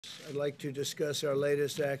I'd like to discuss our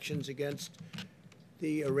latest actions against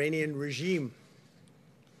the Iranian regime.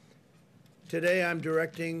 Today, I'm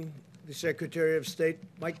directing the Secretary of State,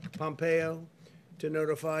 Mike Pompeo, to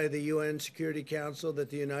notify the UN Security Council that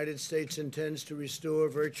the United States intends to restore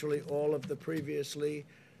virtually all of the previously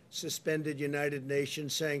suspended United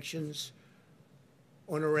Nations sanctions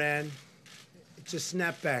on Iran. It's a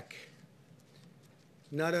snapback,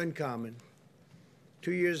 not uncommon.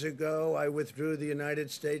 2 years ago, I withdrew the United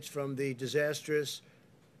States from the disastrous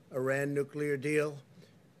Iran nuclear deal,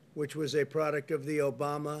 which was a product of the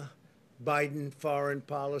Obama-Biden foreign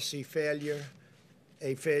policy failure,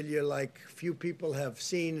 a failure like few people have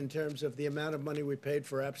seen in terms of the amount of money we paid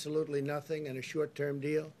for absolutely nothing and a short-term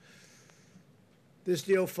deal. This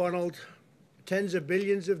deal funneled tens of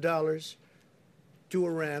billions of dollars to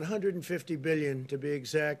Iran, 150 billion to be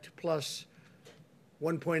exact, plus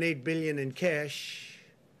 1.8 billion in cash,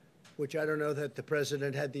 which I don't know that the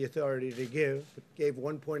president had the authority to give, but gave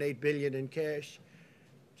 1.8 billion in cash.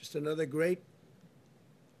 Just another great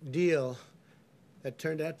deal that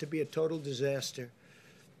turned out to be a total disaster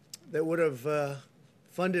that would have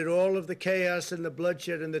funded all of the chaos and the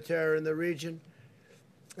bloodshed and the terror in the region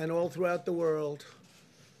and all throughout the world.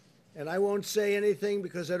 And I won't say anything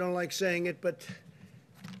because I don't like saying it, but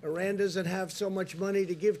Iran doesn't have so much money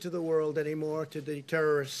to give to the world anymore, to the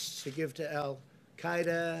terrorists, to give to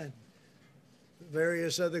Al-Qaeda and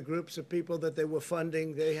various other groups of people that they were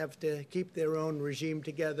funding. They have to keep their own regime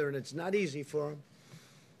together, and it's not easy for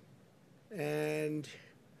them. And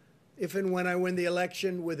if and when I win the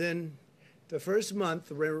election, within the first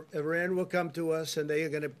month, Iran will come to us, and they are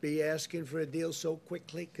going to be asking for a deal so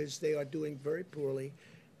quickly because they are doing very poorly.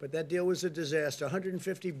 But that deal was a disaster.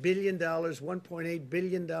 $150 billion, $1.8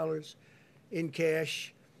 billion in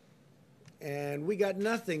cash. And we got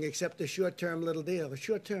nothing except a short-term little deal. A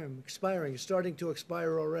short-term, expiring, starting to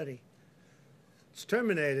expire already. It's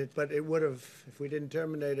terminated, but it would have, if we didn't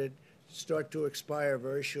terminate it, start to expire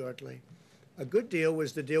very shortly. A good deal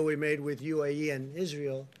was the deal we made with UAE and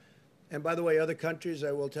Israel. And by the way, other countries,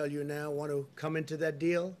 I will tell you now, want to come into that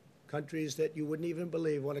deal. Countries that you wouldn't even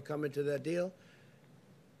believe want to come into that deal.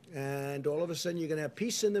 And all of a sudden, you're going to have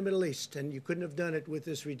peace in the Middle East. And you couldn't have done it with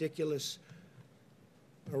this ridiculous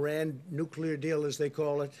Iran nuclear deal, as they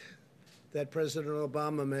call it, that President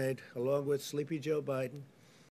Obama made, along with Sleepy Joe Biden.